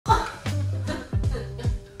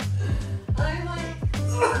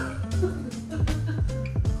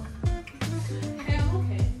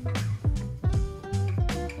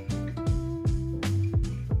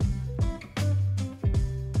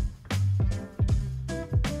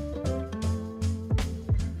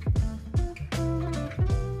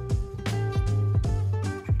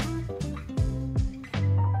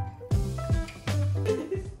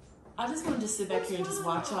just want to just sit back here and just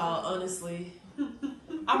watch y'all, honestly.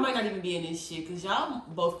 I might not even be in this shit because y'all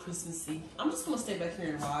both Christmassy. I'm just going to stay back here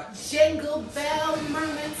and watch. Jingle bell,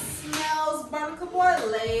 mermaid smells, barnacle boy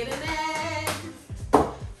laid an egg.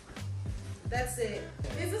 That's it.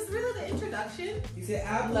 Is this really the introduction? You said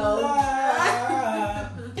apple.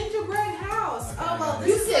 Gingerbread house. Oh, well, this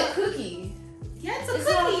You is said cookie. Yeah, it's a It's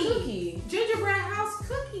cookie. not a cookie. Gingerbread house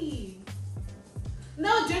cookie.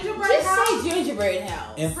 No, gingerbread Just house. say gingerbread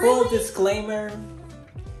house. In full Really? disclaimer,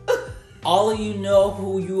 all of you know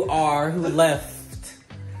who you are, who left,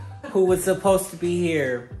 who was supposed to be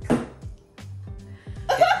here. We'll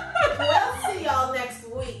see y'all next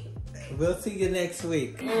week. We'll see you next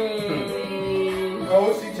week.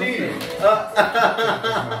 Oh, she cheated.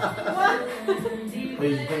 What?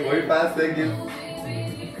 45 seconds.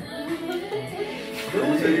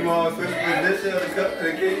 So you want to switch position of the cup and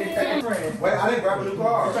the key? Wait, I didn't grab a new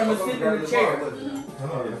car. I'm trying to sit in the chair.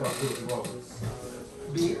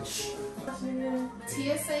 Bitch.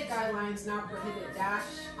 TSA guidelines now prohibit dash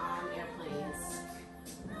on airplanes.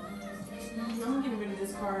 I'm getting rid of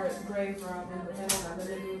this card, grave robbing, but that don't have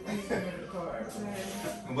nothing to do with the card.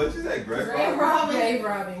 What you say, Greg? Grave robbing. Grave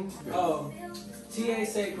robbing. Oh,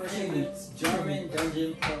 TSA prohibits German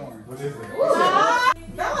dungeon porn. What is it?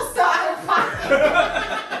 That was so out of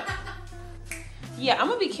pocket. Yeah, I'm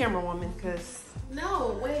going to be camera woman because...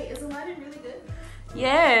 No, wait, is the lighting really good?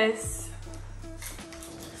 Yes.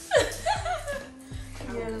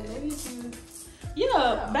 Yeah, maybe you can...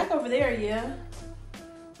 Yeah, back over there, yeah.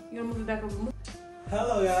 You gonna move it back over?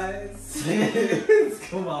 Hello guys, it's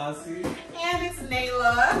Kumasi. And it's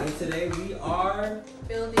Nailah. And today we are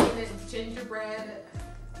Building gingerbread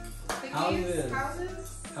cookies.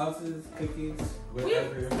 houses, cookies, We've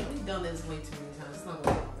whatever. done this way too many times. It's not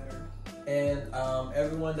going to get better. And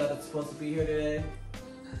everyone that is supposed to be here today,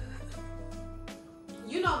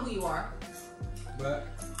 You know who you are. but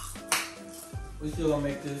we still gonna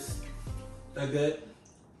make this a good.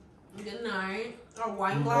 Good night. Our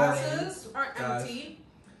wine Good glasses are guys. empty.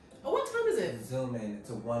 Oh, what time is it? Zoom in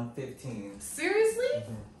to 1:15. Seriously?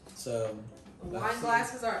 So Wine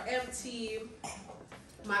glasses are empty.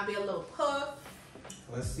 Might be a little puff.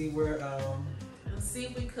 let's see where And see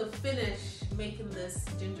if we could finish making this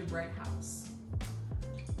gingerbread house.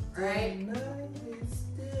 Right?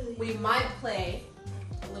 We might play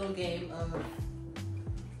a little game of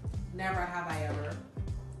Never Have I Ever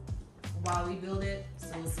while we build it.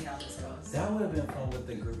 So we'll see how this goes. That would have been fun with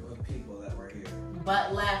the group of people that were here.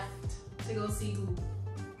 But left to go see who.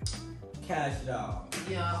 Cash Doll.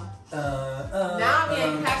 Yeah. Now me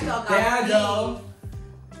and Cash Doll There I got go.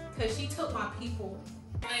 beef. Cause she took my people.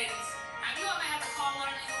 Ladies, I knew I'm gonna have to call one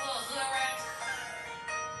of these little hood rats.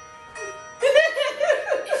 And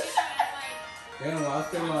she's trying to like, They done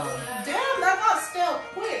lost their mom. Damn, that got spelled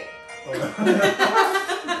quick.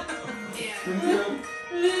 yeah,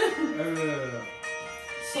 Uh,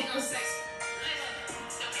 she gonna sex.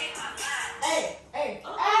 Hey, hey,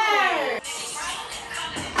 hey!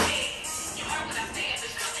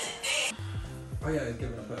 Oh yeah, it's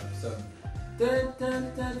giving a push. So, dun,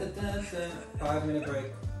 dun, dun, dun, dun, dun. 5-minute break.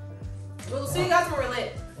 We'll see you guys when we're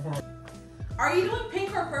lit. Are you doing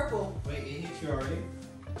pink or purple? Wait, it hit you already?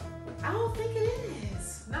 I don't think it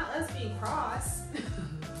is. Not us being cross.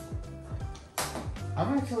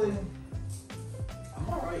 I'm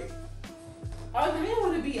alright. Oh, now you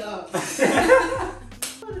want to be up. I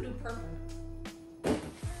want to do purple.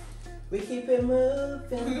 We keep it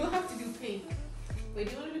moving. We will have to do pink. Wait,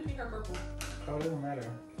 do you want to do pink or purple? Oh, it doesn't matter.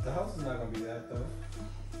 The house is not gonna be that though.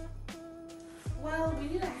 Well, we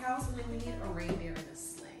need a house and then we need a reindeer and a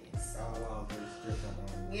sleigh. So. Oh wow, there's different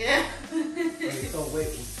ones. Yeah. Wait, so wait,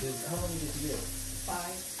 how many did you get? 5.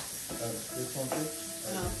 This one too?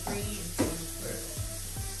 No, 3 and 2.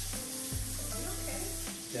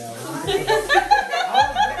 Yeah. I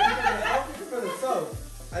was looking for the soap.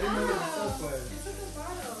 I didn't know what the soap was. It's at the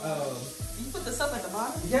bottom. Oh. You put the soap at the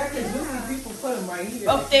bottom? Yeah, because usually people put them right here.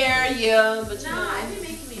 Up there, yeah, but you Nah, know, it be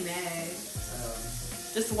making me mad.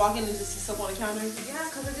 just to walk in and just see soap on the counter. Yeah,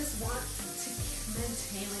 because I just want to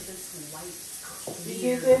maintain like this white We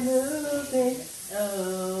clear. keep it moving.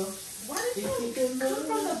 Oh. Why did you come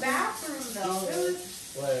from the bathroom though? It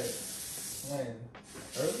was What? When?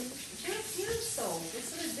 Early? here's soap.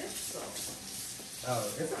 It's a dish soap. Oh,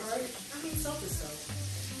 it's alright. I mean, soap is soap.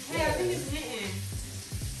 Hey, I think it's hitting.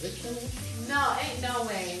 It's finished. No, ain't no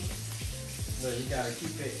way. Look, you gotta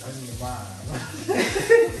keep it on your mind.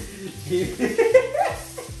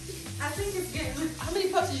 I think it's getting. How many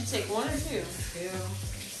puffs did you take? 1 or 2? 2. Oh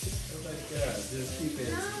my God, just keep it.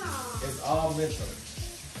 No. It's all mental.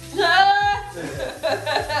 Ah!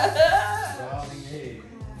 It's all in your head.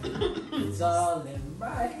 It's all in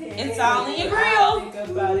my head. It's all in your grill. I think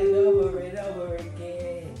about it over and over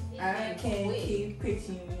again. I can't keep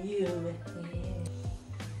picturing you.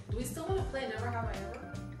 Do we still want to play Never Have I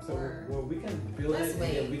Ever? So, Or- well, we can build Let's it,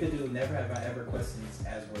 wait. and we could do Never Have I Ever questions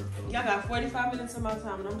as we're building. Y'all got 45 minutes of my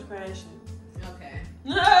time and I'm crashing. Okay.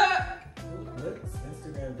 What's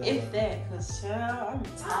Instagram doing? If that, cause child, I'm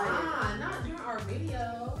tired. Not during our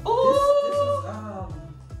video. Ooh.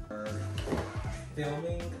 This is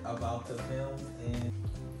filming, about to film, and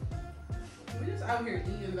We're just out here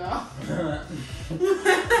eating though.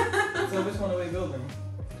 so which one are we building?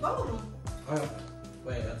 Both of them. Oh,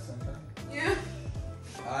 wait, that's something. Yeah.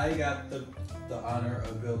 I got the honor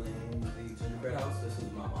of building the gingerbread house. This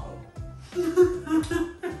is my model.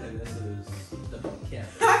 And this is the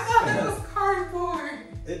canvas. I thought it was cardboard.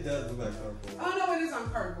 It does look like cardboard. Oh no, it is on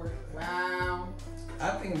cardboard. Wow. I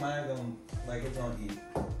think mine gonna it's gonna eat.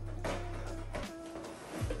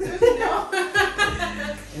 No.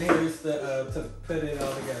 And here's the to put it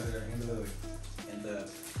all together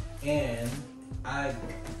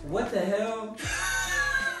what the hell?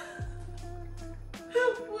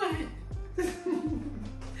 What?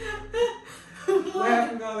 What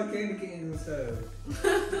happened to all the candy canes and stuff?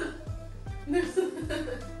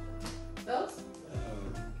 Those?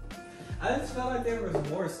 I just felt like there was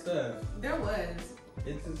more stuff. There was.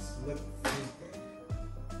 It just looked. I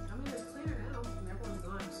mean, it's clear now. Everyone's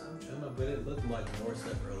gone, so. I don't know, but it looked like more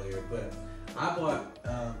stuff earlier. But I bought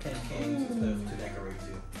candy canes and stuff to decorate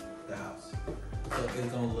the house. So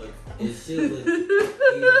it's gonna look. It should look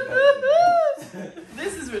even better.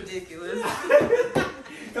 This is ridiculous.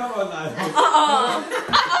 Come on, Nailah.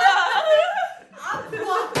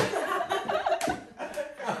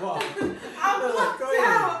 Come on.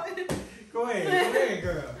 Go ahead,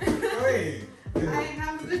 girl. Go ahead. I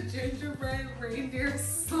have the gingerbread reindeer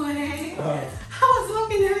sleigh. Oh. I was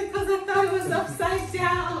looking at it because I thought it was upside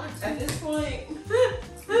down. At this point.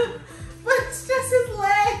 But it's just his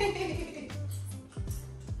legs.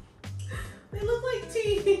 They look like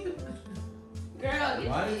teeth. Girl, get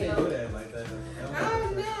Why did they do that like that? I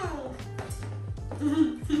don't know.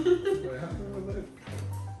 Wait, how come we look?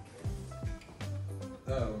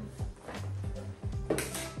 Oh.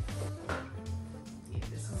 Yeah,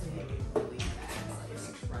 this is really fast. Like, it's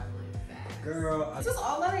traveling fast. Girl, Is this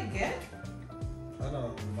all that I get? I don't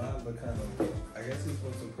know. Mine look kind of. I guess you're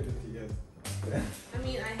supposed to put it together. I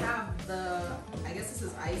mean, I have I guess this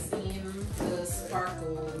is icing, the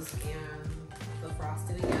sparkles, and the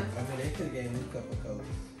frosting again. I mean, they could have gave me a couple colors.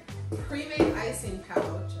 Pre-made icing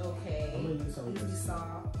pouch, okay. I'm gonna do something Easy this.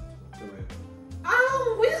 soft. The red.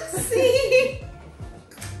 We'll see.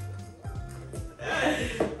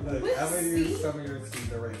 Look, Let's I'm gonna see. use some of yours to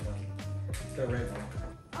the red one. The red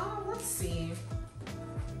one. Let's see.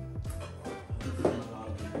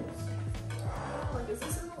 Like, is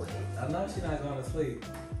this in the way? I know she's not going to sleep.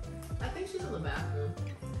 I think she's in the bathroom.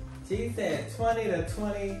 She said 20 to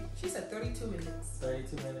 20. She said 32 minutes.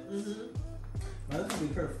 32 minutes. Mm-hmm. Well, that's gonna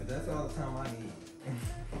be perfect. That's all the time I need.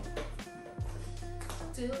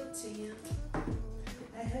 Do it to you.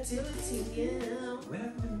 Do it to you. What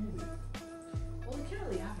happened to the music? Well, we can't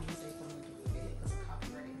really have music when we do it because of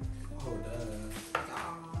copyright. Oh, duh.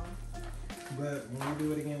 Aw. But when we do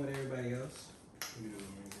it again with everybody else, we do it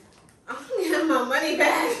with music. I'm gonna get my money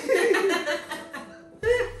back.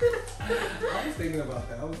 I was thinking about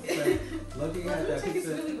that. I was like, lucky you had that It's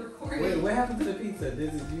pizza. really recording. Wait, what happened to the pizza?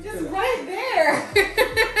 Did you It's feel it? right there.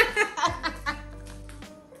 I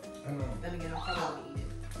don't know. Then again, I'll probably eat it.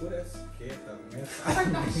 What else? Get the mess. I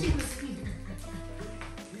forgot she was here.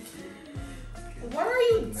 What are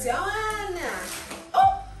you doing?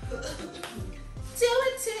 Oh! Do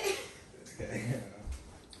it to Okay.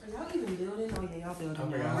 Are y'all even building? Oh yeah, y'all building. I'm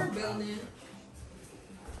now. ready. We're building.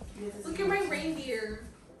 Look at my reindeer.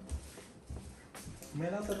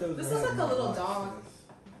 Man, I thought there was. This gonna is have like a more little boxes. dog.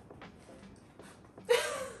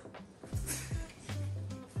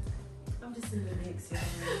 I'm just in the mix. y'all.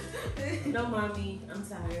 No, mommy, I'm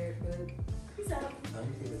tired, but peace out. Let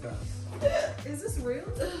me see the top. Is this real?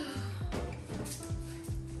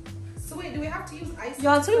 So wait, do we have to use ice?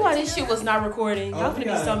 Y'all, tell me why this shit was not recording. Y'all Oh, finna we be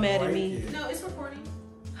so gotta mad at break me. it. No, it's recording.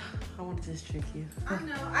 I wanted to just trick you. I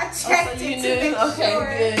know. I checked so you it to knew? make Okay, sure.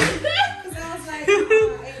 good. Because I was like,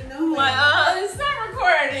 ain't no way. It's not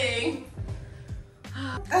recording. I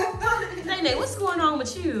thought. Nene, what's going on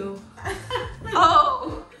with you?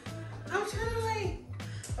 Oh, I'm trying to like.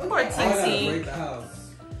 poor I gotta Tixie. break the house.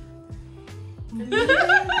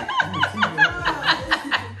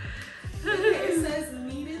 It says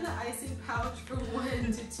knead in the icing pouch for 1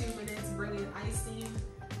 to 2 minutes, bringing icing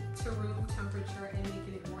to room temperature and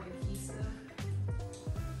making it more adhesive.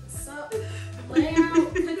 So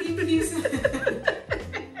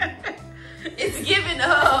giving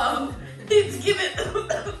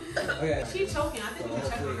Okay. She choking. I think we can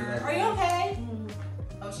check on her. hopefully Are you okay?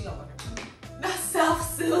 Oh, she got water. Not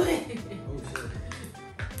self-soothing. Oh shit.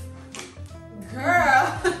 Girl.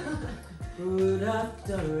 Rudolph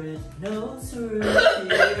the red-nosed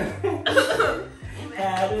reindeer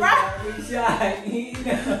had a very shiny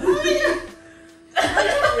nose.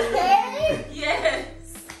 Okay. Yes.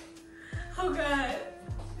 Oh God.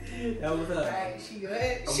 That was her. Alright, she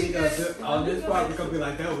good. She on this part, we're gonna be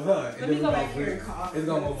like, that was her. Let me go back here and cough. It's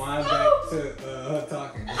gonna wind back to her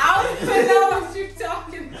talking. I don't even know what you're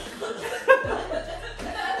talking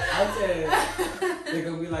I said, they're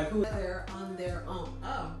gonna be like, who? They're on their own.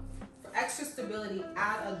 Oh. For extra stability,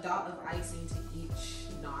 add a dot of icing to each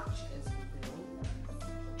notch as you build.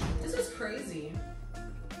 This is crazy.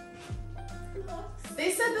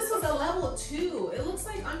 They said this was a level 2. It looks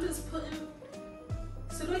like I'm just putting...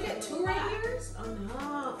 So do I get 2 right here? Oh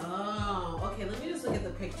no. Oh, okay, let me just look at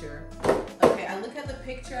the picture. Okay, I look at the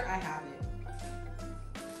picture, I have it.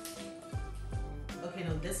 Okay,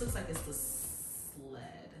 no, this looks like it's the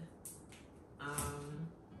sled.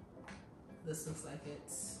 This looks like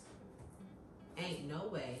it's... Ain't no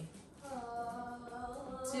way.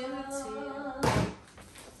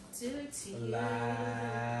 Do it to you. La,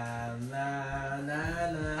 la, la,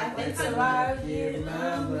 la. I think Like I love you,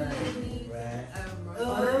 my money, right?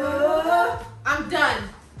 I'm done.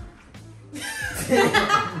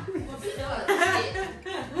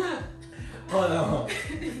 Hold on.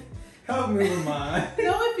 Help me with mine.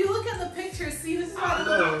 No, if you look at the picture, see this is how it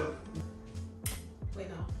looks. Wait,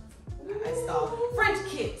 no. I stalled. French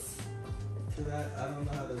kiss. I don't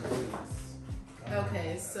know how to do this.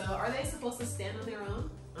 Okay, so are they supposed to stand on their own?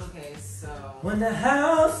 Okay, so. When the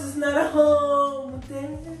house is not a home,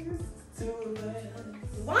 there's two of us.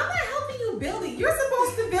 Why am I helping you build it? You're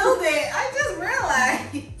supposed to build it. I just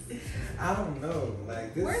realized. I don't know.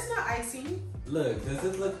 Like this. Where's my icing? Look, does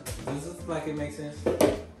this look like it makes sense? Look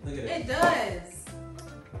at it. It does.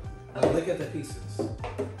 Like, look at the pieces.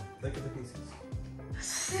 Look at the pieces.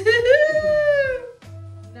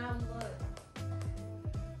 Now look.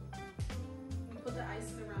 You put the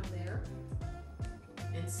icing around there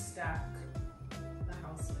and stack the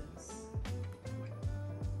houses.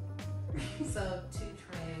 So 2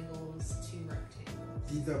 triangles, 2 rectangles.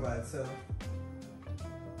 These are by itself. Wait a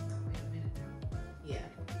minute now. Yeah.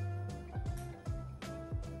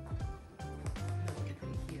 Right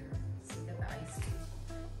here. So you got the icing.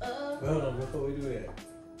 Hold on, before we do that.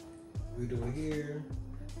 We do it here.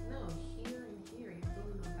 No, here and here. You're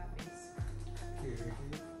building on that base. Here, here.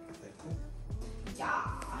 Like Yeah,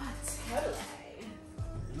 totally.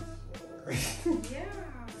 Yeah.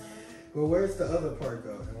 Well, where's the other part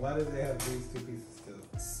though? And why do they have these 2 pieces still?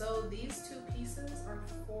 So these 2 pieces are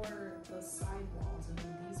for the side walls, and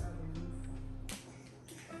then these are the roof.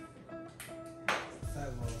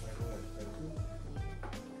 Side walls like what? Like 2?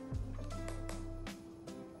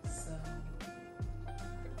 So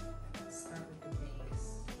let's start with the base.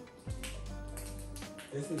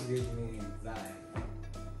 This is giving me anxiety.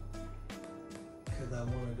 Because I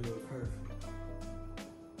want to do it perfect.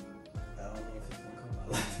 I don't know if it's going to come out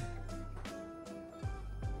like that.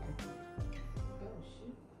 Oh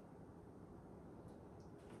shoot!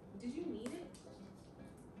 Did you need it?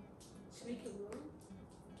 Should we make it room?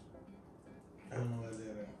 I don't know why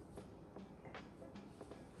they're there.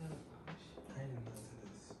 Oh gosh. I didn't know to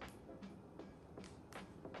this.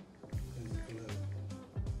 It's blue.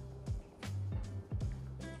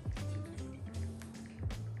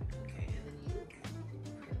 Okay, and then you put these.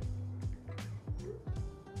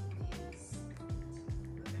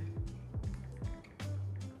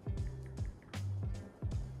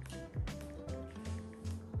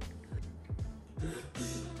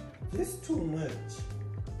 This is too much.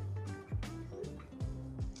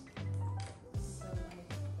 So like,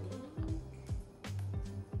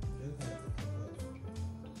 This has to come up.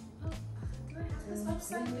 did I have this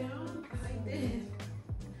upside down? I did.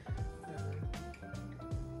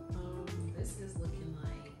 This is looking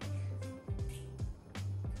like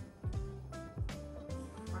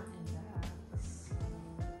front and back. So,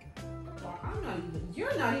 well, I'm not even.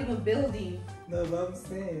 You're not even building. No, but I'm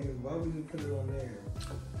saying, why would you put it on there?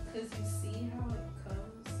 Cause you see how it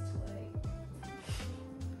comes to like.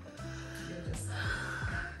 You're just like.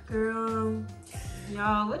 Girl,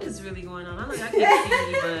 y'all, what is really going on? I know y'all can't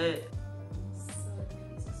see me, but Sew the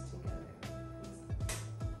pieces together.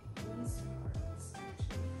 These parts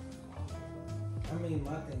actually. I mean,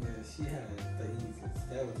 my thing is, she had the easiest.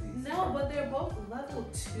 That was easy. No, but they're both level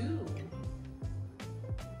 2.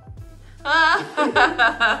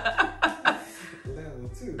 Level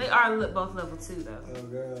 2. they are both level 2 though. Oh,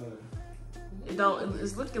 girl. It don't.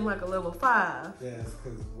 It's looking like a level 5. Yes,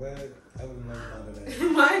 because what? I would never thought of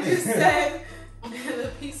that. Mine just said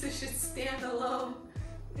the pieces should stand alone.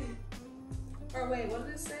 Or wait, what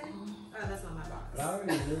did it say? Oh, that's not my box. But I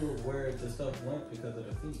already knew where the stuff went because of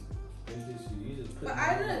the feet. You just put But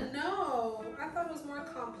I didn't know. I thought it was more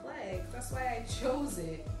complex. That's why I chose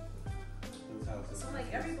it. So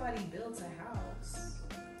like everybody builds a house.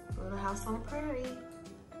 Build a house on the prairie.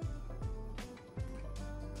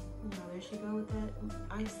 Now there she go with that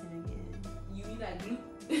icing again. You need that glue?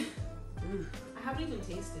 I haven't even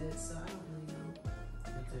tasted it, so I don't really know.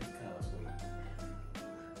 It tastes kind of sweet.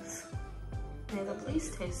 Nailah, please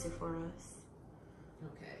taste it for us.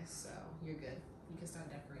 Okay, so you're good. You can start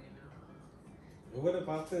decorating now. What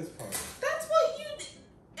about this part? That's what you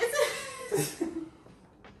did.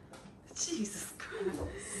 Jesus Christ.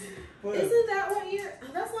 What? Isn't that what you're...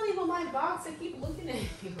 That's not even my box. I keep looking at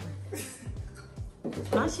you.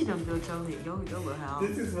 Now she done built your little house.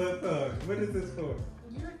 This is what what is this for?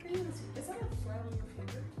 Your thing is that a flat on your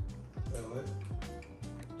finger? What?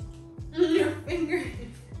 Your finger.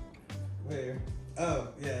 Where? Oh,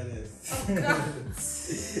 yeah, it is. Oh, God. I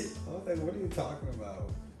was like, what are you talking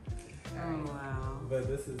about? Oh, wow. But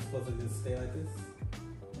this is supposed to just stay like this?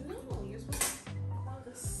 No, you're supposed to... Oh,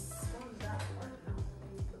 this one's that part now.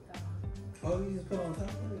 You put that on. Oh, you just put it on top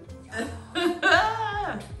of it?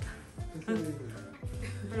 That's what it is.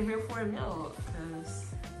 Been here for a milk, cause.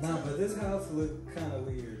 Nah, but this house look kind of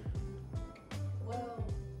weird. Well...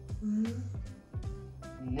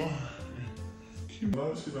 No,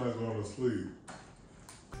 she's not going to sleep.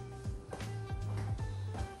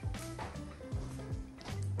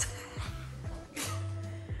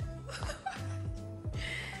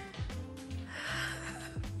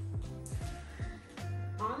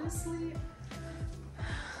 Honestly,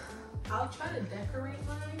 I'll try to decorate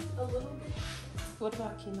mine a little bit. What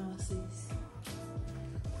about Kumasi's?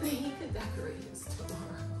 He could decorate his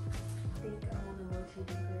tomorrow. I think I want to low key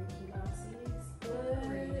decorate Kumasi's.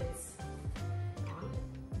 On it?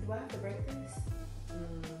 Do I have to break this?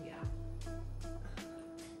 Yeah.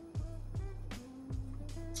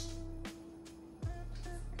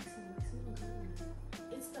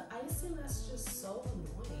 It's the icing that's just so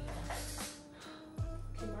annoying.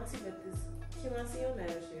 Kumasi, but this Kumasi on that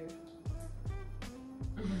issue.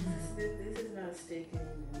 This is not sticking.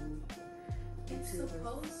 And It's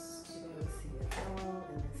supposed you don't see it all,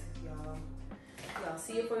 and this y'all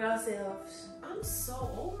see it for yourselves. I'm so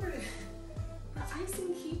over it. The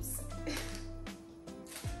icing keeps...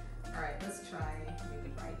 Alright, let's try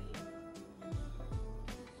maybe writing.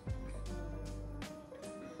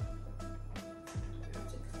 I have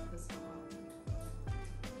to cut this off.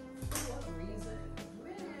 For what reason?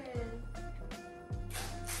 Man.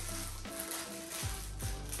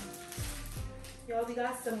 Y'all, we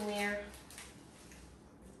got somewhere.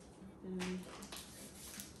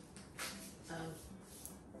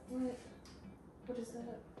 What is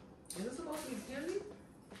that? Is this supposed to be candy?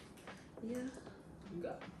 Yeah. You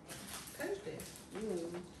go. Touched it.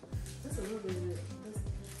 That's a little bit.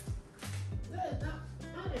 That is not...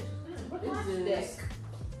 What Is plastic? this?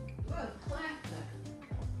 What plastic?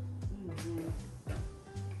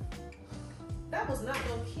 That was not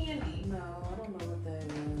no candy. No, I don't know what that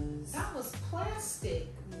was. That was plastic.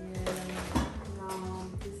 Yeah. No,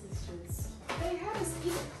 this is just. They had us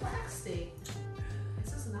eat plastic.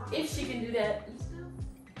 This is not. If she can do that.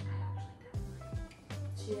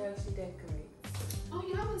 She actually decorates. Oh,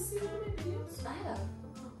 you haven't seen one of my videos? I have.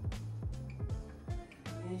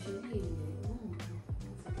 And she's eating it.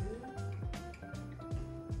 That's good.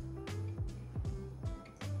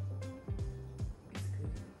 It's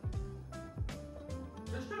good.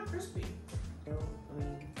 It's not crispy. No, I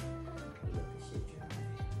mean, you let this shit dry.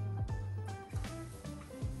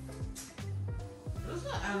 That's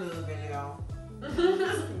not out of the video.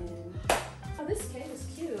 Oh, this cake is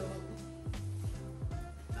cute.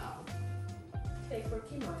 Oh. Cake for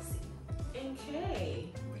Kumasi. And K.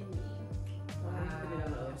 Well, I put it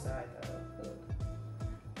on the other side though. Look.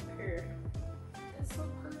 Here. It's so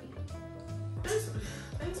pretty.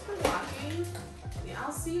 Thanks for watching. Yeah,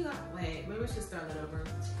 I'll see you guys. Wait, maybe we should start it over.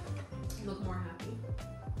 Look more happy.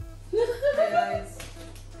 Hey guys.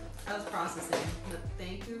 I was processing. But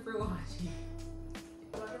thank you for watching.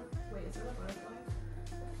 Wait, is that a butterfly?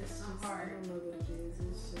 It's not hard. I don't know what it is.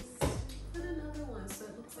 It's just Put another one so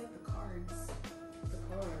it looks like the cards. the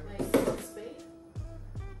card. Like spade?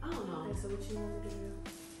 I don't know. Okay, so what you want to do?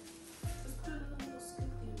 Just put another little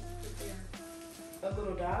scoop thing right there. A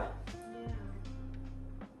little dot? Yeah.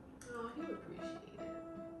 Oh, he would appreciate it.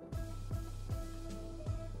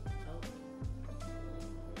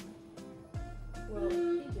 Well, he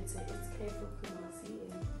gets it. It's cake for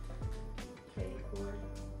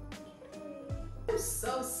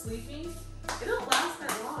so sleepy. It don't last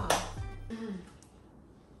that long.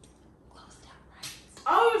 Close it out, right?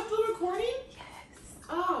 Oh, you're still recording? Yes.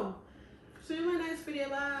 Oh. See you in my next video.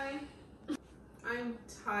 Bye. I'm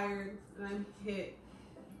tired and I'm hit.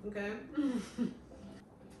 Okay?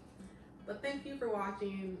 But thank you for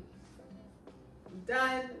watching.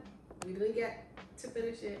 Done. We didn't get to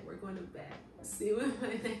finish it. We're going to bed. See you in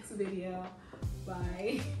my next video.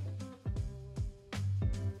 Bye.